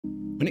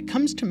When it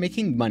comes to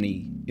making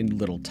money in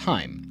little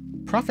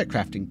time, profit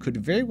crafting could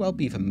very well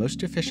be the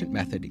most efficient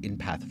method in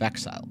Path of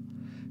Exile.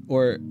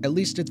 Or at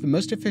least it's the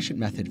most efficient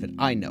method that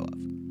I know of.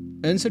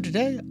 And so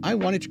today, I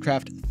wanted to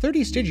craft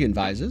 30 Stygian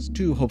Vises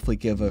to hopefully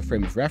give a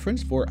frame of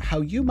reference for how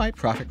you might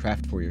profit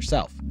craft for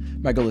yourself.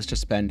 My goal is to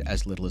spend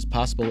as little as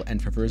possible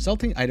and for the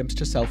resulting items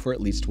to sell for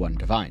at least one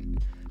divine.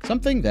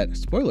 Something that,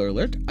 spoiler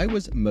alert, I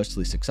was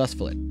mostly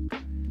successful in.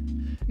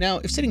 Now,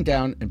 if sitting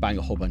down and buying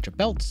a whole bunch of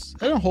belts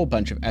and a whole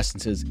bunch of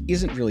essences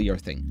isn't really your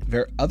thing,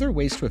 there are other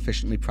ways to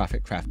efficiently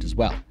profit craft as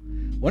well.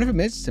 One of them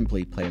is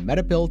simply play a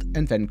meta build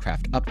and then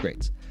craft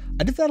upgrades.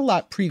 I did that a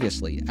lot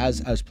previously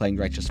as I was playing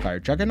Righteous Fire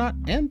Juggernaut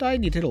and I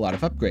needed a lot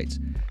of upgrades.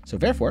 So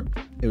therefore,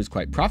 it was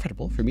quite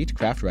profitable for me to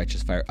craft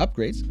Righteous Fire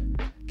upgrades,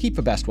 keep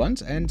the best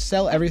ones, and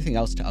sell everything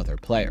else to other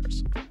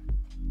players.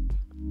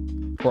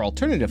 Or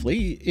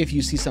alternatively, if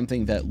you see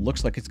something that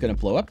looks like it's going to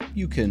blow up,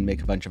 you can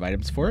make a bunch of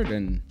items for it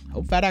and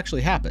hope that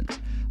actually happens.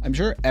 I'm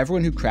sure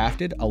everyone who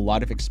crafted a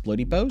lot of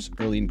explodey bows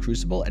early in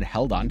Crucible and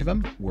held onto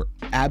them were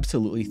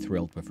absolutely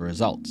thrilled with the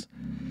results.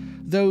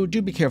 Though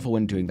do be careful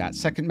when doing that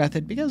second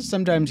method because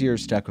sometimes you're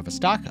stuck with a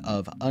stock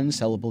of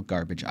unsellable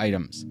garbage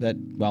items that,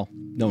 well,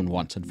 no one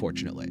wants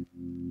unfortunately.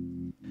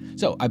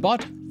 So I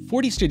bought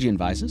 40 Stygian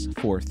Vises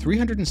for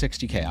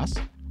 360 Chaos,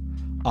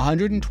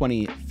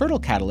 120 Fertile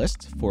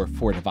Catalysts for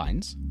 4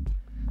 Divines,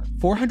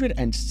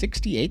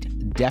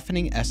 468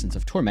 Deafening Essence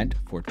of Torment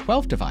for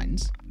 12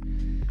 Divines,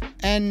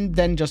 and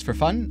then just for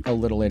fun, a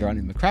little later on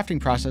in the crafting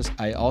process,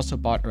 I also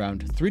bought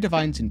around 3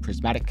 Divines in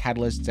Prismatic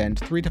Catalysts and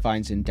 3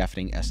 Divines in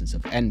Deafening Essence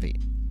of Envy.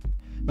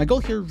 My goal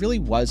here really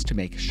was to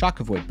make Shock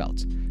Avoid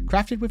belts,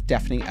 crafted with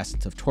Deafening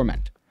Essence of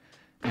Torment.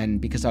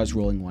 And because I was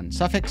rolling one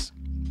suffix,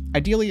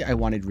 ideally I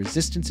wanted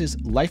Resistances,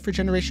 Life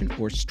Regeneration,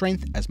 or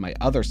Strength as my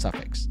other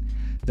suffix.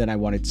 Then I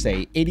wanted,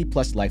 say, 80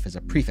 plus life as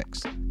a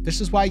prefix.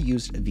 This is why I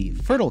used the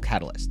Fertile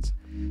Catalysts,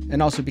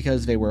 and also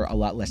because they were a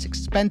lot less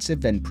expensive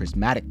than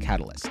Prismatic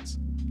Catalysts.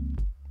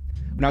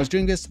 When I was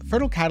doing this,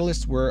 Fertile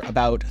Catalysts were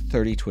about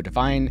 30 to a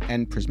divine,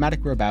 and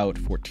Prismatic were about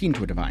 14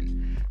 to a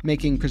divine,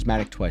 making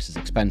Prismatic twice as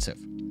expensive.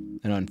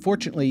 And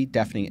unfortunately,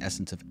 Deafening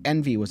Essence of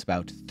Envy was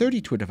about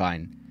 30 to a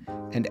divine,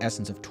 and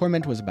Essence of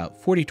Torment was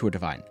about 40 to a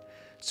divine.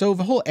 So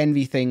the whole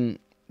Envy thing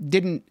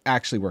didn't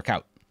actually work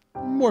out.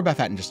 More about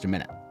that in just a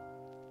minute.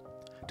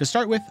 To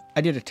start with,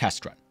 I did a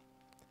test run.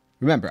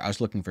 Remember, I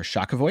was looking for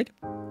Shock Avoid,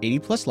 80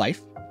 plus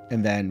life,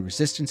 and then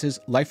Resistances,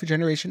 Life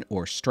Regeneration,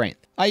 or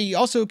Strength. I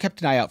also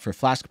kept an eye out for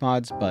flask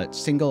mods, but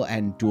single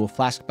and dual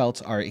flask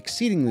belts are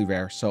exceedingly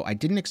rare, so I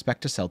didn't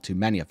expect to sell too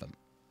many of them.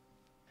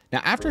 Now,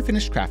 after I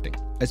finished crafting,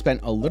 I spent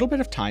a little bit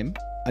of time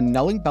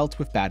annulling belts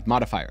with bad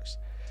modifiers.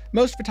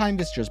 Most of the time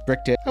this just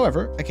bricked it,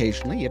 however,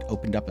 occasionally it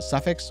opened up a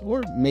suffix,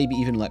 or maybe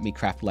even let me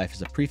craft life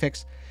as a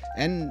prefix,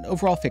 and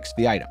overall fixed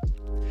the item.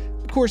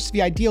 Of course,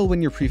 the ideal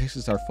when your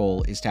prefixes are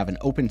full is to have an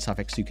open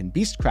suffix so you can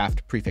beastcraft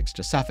prefix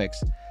to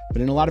suffix,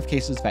 but in a lot of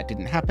cases that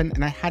didn't happen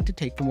and I had to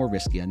take the more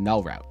risky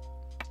annul route.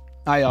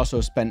 I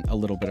also spent a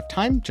little bit of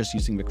time just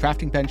using the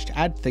crafting bench to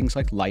add things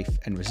like life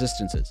and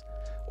resistances,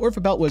 or if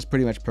a belt was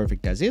pretty much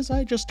perfect as is,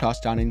 I just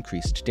tossed on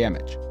increased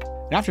damage.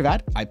 And after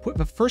that, I put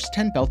the first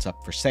 10 belts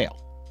up for sale.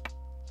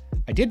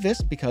 I did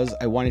this because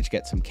I wanted to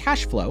get some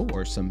cash flow,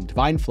 or some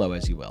divine flow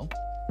as you will,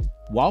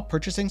 while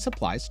purchasing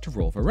supplies to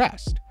roll the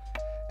rest.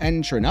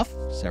 And sure enough,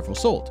 several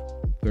sold.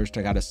 First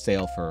I got a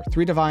sale for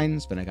 3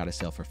 divines, then I got a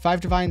sale for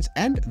 5 divines,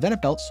 and then a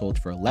belt sold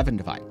for 11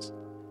 divines.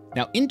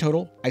 Now in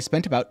total, I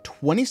spent about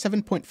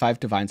 27.5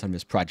 divines on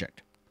this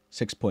project,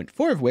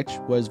 6.4 of which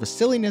was the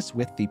silliness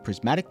with the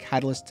Prismatic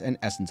Catalysts and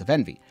Essence of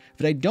Envy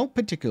that I don't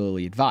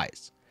particularly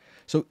advise.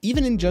 So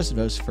even in just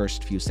those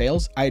first few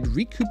sales, I had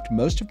recouped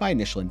most of my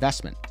initial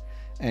investment.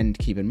 And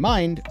keep in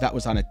mind, that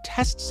was on a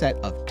test set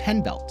of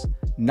 10 belts,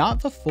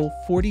 not the full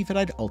 40 that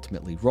I'd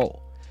ultimately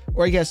roll.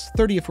 Or I guess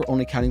 30 if we're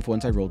only counting the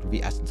ones I rolled with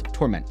the Essence of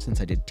Torment,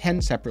 since I did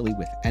 10 separately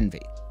with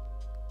Envy.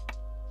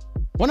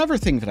 One other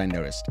thing that I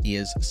noticed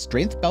is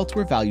strength belts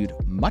were valued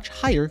much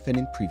higher than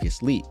in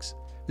previous leagues.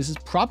 This is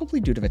probably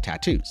due to the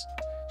tattoos.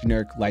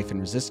 Generic life and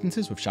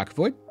resistances with Shock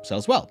Avoid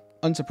sells well,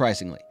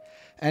 unsurprisingly.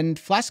 And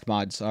flask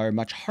mods are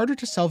much harder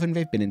to sell than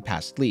they've been in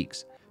past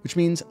leagues, which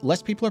means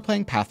less people are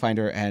playing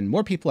Pathfinder and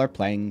more people are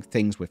playing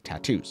things with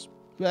tattoos.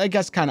 I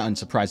guess kind of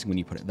unsurprising when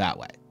you put it that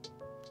way.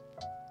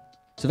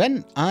 So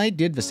then I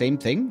did the same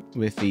thing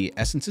with the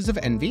Essences of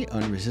Envy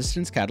on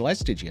Resistance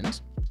Catalyzed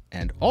Stygians,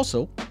 and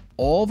also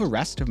all the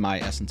rest of my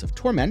Essence of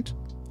Torment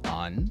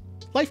on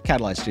Life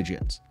Catalyzed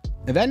Stygians.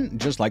 And then,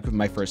 just like with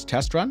my first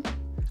test run,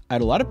 I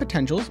had a lot of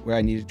potentials where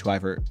I needed to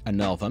either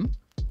annul them,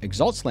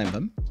 Exalt Slam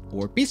them,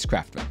 or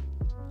Beastcraft them.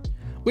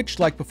 Which,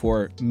 like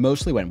before,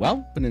 mostly went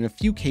well, but in a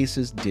few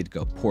cases did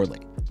go poorly.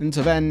 And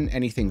so then,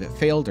 anything that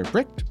failed or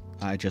bricked,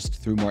 I just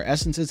threw more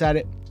essences at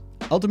it,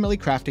 ultimately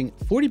crafting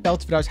 40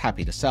 belts that I was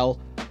happy to sell,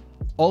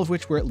 all of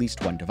which were at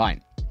least 1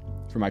 divine.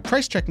 For my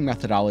price checking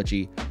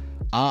methodology,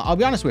 I'll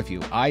be honest with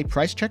you, I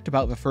price checked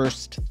about the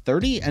first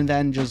 30 and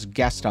then just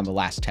guessed on the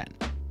last 10.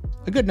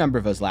 A good number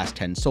of those last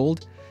 10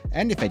 sold,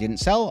 and if I didn't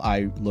sell,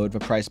 I lowered the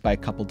price by a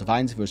couple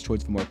divines if it was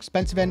towards the more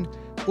expensive end,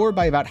 or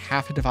by about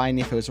half a divine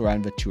if it was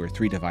around the 2 or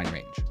 3 divine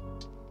range.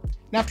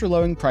 And after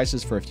lowering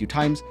prices for a few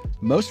times,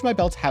 most of my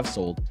belts have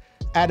sold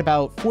at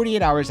about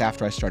 48 hours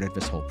after I started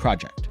this whole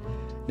project.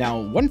 Now,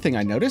 one thing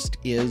I noticed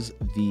is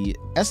the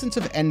Essence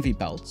of Envy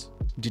belts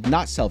did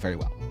not sell very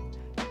well.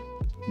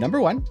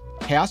 Number 1,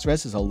 Chaos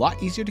Res is a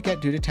lot easier to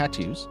get due to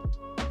tattoos,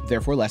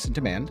 therefore less in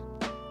demand.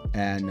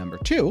 And number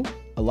 2,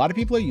 a lot of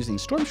people are using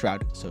Storm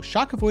Shroud, so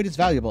Shock Avoid is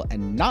valuable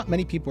and not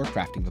many people are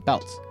crafting the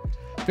belts.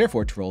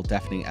 Therefore, to roll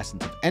Deafening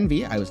Essence of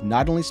Envy, I was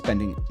not only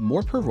spending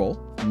more per roll,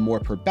 more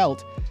per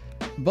belt,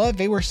 but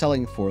they were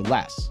selling for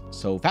less.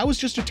 So that was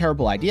just a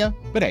terrible idea,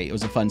 but hey, it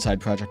was a fun side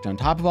project on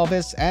top of all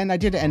this, and I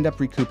did end up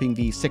recouping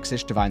the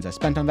 6-ish divines I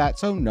spent on that,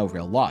 so no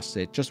real loss.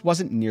 It just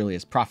wasn't nearly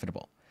as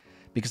profitable,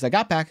 because I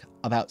got back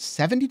about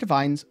 70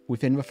 divines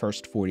within the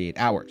first 48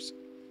 hours.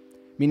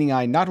 Meaning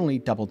I not only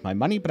doubled my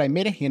money, but I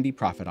made a handy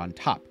profit on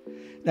top.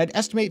 And I'd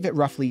estimate that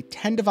roughly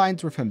 10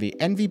 divines were from the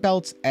Envy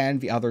belts, and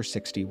the other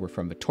 60 were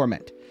from the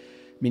Torment.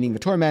 Meaning the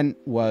Torment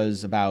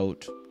was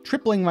about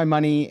tripling my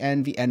money,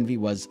 and the Envy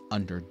was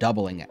under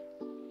doubling it.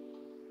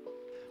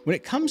 When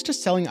it comes to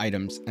selling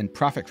items and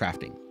profit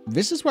crafting,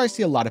 this is where I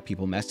see a lot of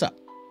people mess up.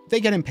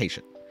 They get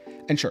impatient.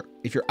 And sure,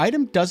 if your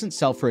item doesn't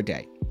sell for a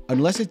day,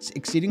 unless it's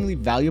exceedingly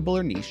valuable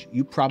or niche,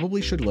 you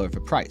probably should lower the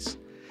price.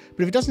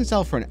 But if it doesn't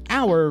sell for an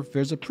hour,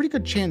 there's a pretty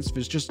good chance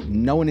there's just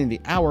no one in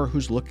the hour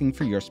who's looking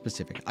for your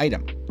specific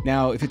item.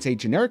 Now, if it's a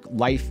generic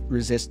life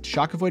resist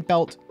shock avoid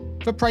belt,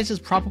 the price is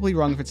probably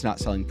wrong if it's not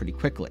selling pretty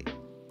quickly.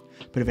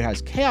 But if it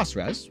has Chaos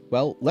Res,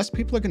 well, less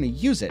people are going to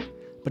use it,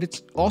 but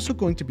it's also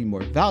going to be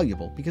more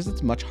valuable because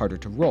it's much harder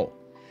to roll.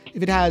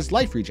 If it has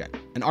life regen,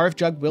 an RF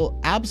jug will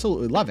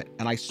absolutely love it,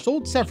 and I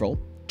sold several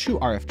to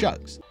RF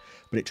jugs,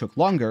 but it took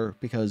longer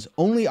because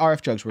only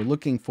RF jugs were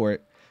looking for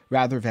it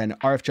rather than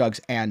RF jugs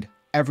and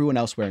everyone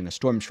else wearing a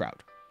Storm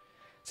Shroud.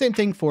 Same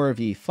thing for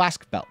the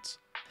flask belts.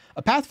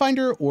 A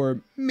Pathfinder or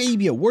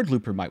maybe a Ward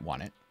Looper might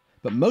want it,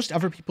 but most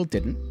other people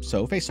didn't,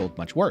 so they sold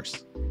much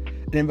worse.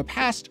 And in the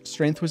past,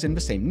 strength was in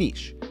the same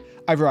niche.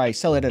 Either I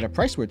sell it at a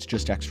price where it's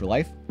just extra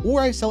life, or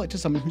I sell it to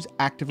someone who's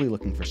actively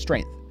looking for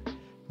strength.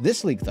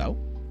 This league though,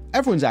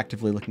 everyone's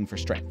actively looking for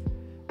strength,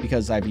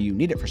 because either you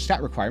need it for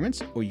stat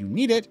requirements, or you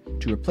need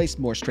it to replace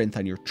more strength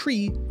on your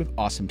tree with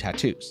awesome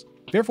tattoos.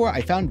 Therefore,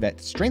 I found that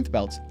strength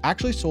belts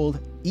actually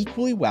sold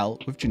equally well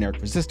with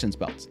generic resistance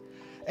belts.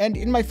 And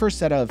in my first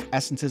set of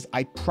essences,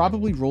 I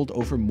probably rolled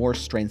over more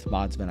strength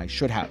mods than I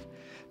should have.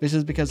 This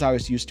is because I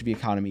was used to the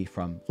economy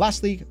from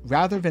last league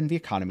rather than the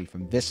economy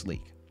from this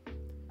league.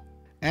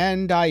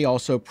 And I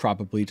also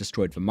probably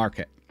destroyed the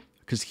market.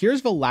 Because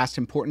here's the last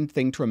important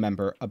thing to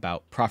remember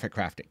about profit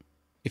crafting.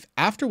 If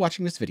after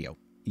watching this video,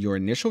 your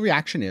initial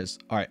reaction is,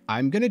 all right,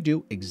 I'm going to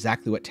do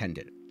exactly what Ten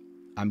did.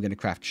 I'm going to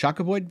craft shock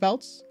avoid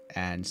belts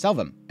and sell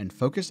them and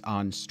focus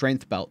on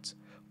strength belts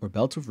or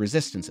belts with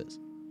resistances.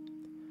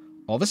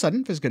 All of a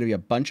sudden, there's going to be a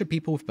bunch of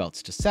people with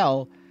belts to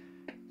sell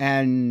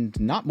and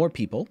not more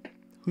people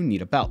who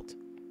need a belt.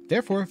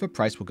 Therefore, the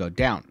price will go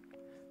down.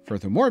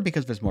 Furthermore,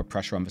 because there's more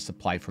pressure on the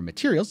supply for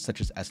materials such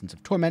as Essence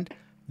of Torment,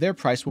 their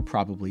price will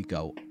probably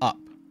go up.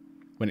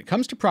 When it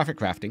comes to profit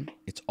crafting,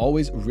 it's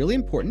always really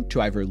important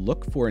to either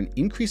look for an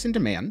increase in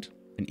demand,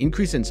 an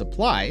increase in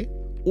supply,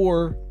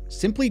 or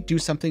simply do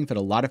something that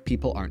a lot of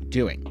people aren't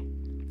doing.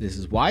 This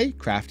is why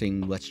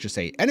crafting, let's just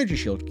say, energy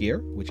shield gear,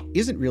 which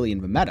isn't really in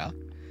the meta,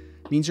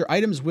 means your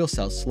items will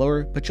sell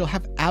slower, but you'll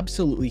have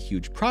absolutely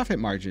huge profit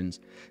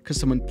margins because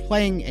someone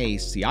playing a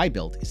CI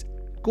build is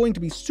going to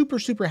be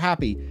super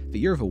happy that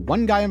you're the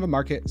one guy on the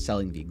market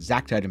selling the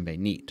exact item they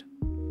need.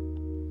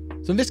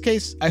 So in this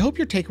case, I hope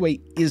your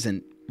takeaway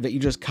isn't that you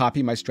just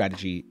copy my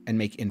strategy and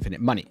make infinite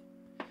money.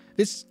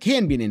 This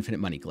can be an infinite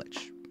money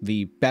glitch.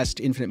 The best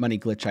infinite money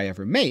glitch I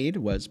ever made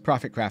was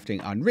profit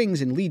crafting on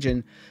rings in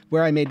Legion,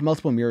 where I made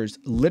multiple mirrors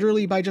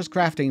literally by just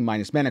crafting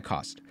minus mana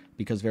cost.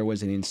 Because there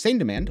was an insane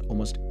demand,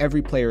 almost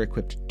every player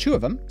equipped 2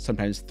 of them,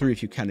 sometimes 3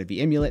 if you counted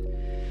the amulet,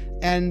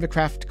 and the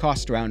craft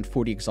cost around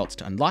 40 exalts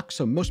to unlock,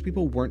 so most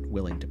people weren't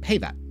willing to pay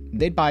that.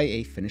 They'd buy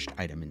a finished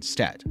item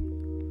instead.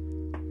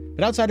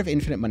 But outside of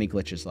infinite money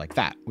glitches like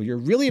that, where you're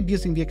really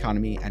abusing the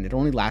economy and it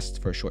only lasts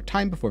for a short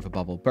time before the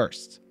bubble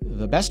bursts,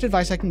 the best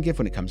advice I can give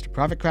when it comes to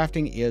profit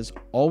crafting is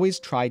always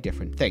try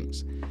different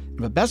things. And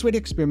the best way to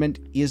experiment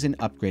is in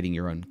upgrading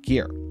your own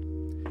gear.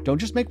 Don't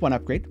just make one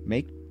upgrade,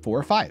 make 4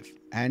 or 5,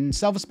 and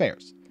sell the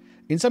spares.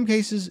 In some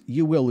cases,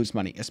 you will lose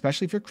money,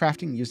 especially if you're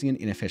crafting using an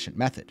inefficient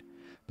method.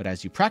 But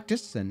as you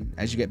practice, and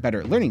as you get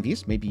better at learning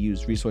these, maybe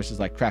use resources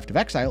like Path of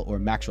Exile or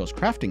Maxwell's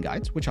crafting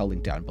guides, which I'll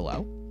link down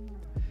below.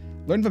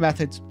 Learn the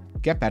methods,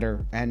 get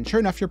better, and sure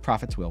enough, your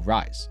profits will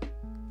rise.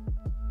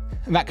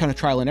 And that kind of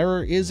trial and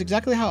error is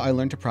exactly how I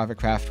learned to profit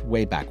craft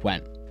way back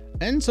when.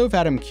 And so with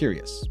that, I'm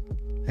curious.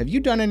 Have you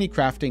done any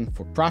crafting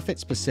for profit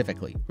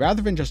specifically,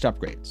 rather than just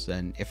upgrades?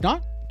 And if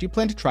not, do you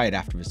plan to try it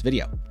after this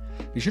video?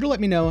 Be sure to let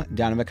me know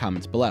down in the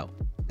comments below.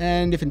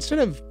 And if instead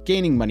of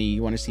gaining money,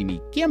 you want to see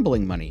me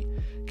gambling money,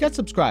 get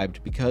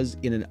subscribed because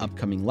in an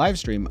upcoming live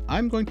stream,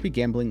 I'm going to be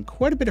gambling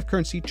quite a bit of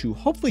currency to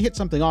hopefully hit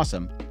something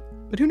awesome.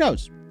 But who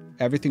knows?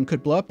 everything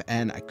could blow up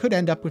and I could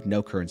end up with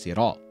no currency at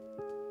all.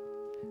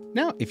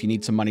 Now, if you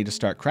need some money to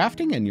start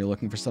crafting and you're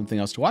looking for something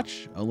else to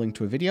watch, I'll link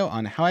to a video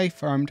on how I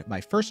farmed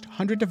my first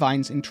 100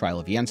 divines in Trial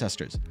of the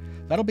Ancestors.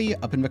 That'll be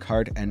up in the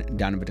card and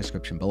down in the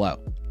description below.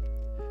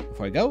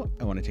 Before I go,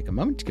 I want to take a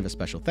moment to give a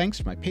special thanks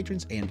to my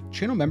patrons and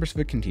channel members for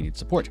their continued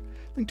support.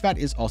 Link to that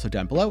is also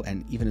down below,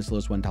 and even as low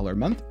as $1 a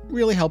month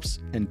really helps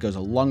and goes a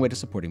long way to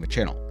supporting the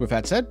channel. With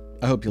that said,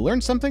 I hope you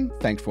learned something,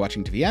 thanks for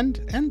watching to the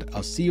end, and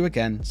I'll see you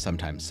again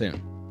sometime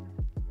soon.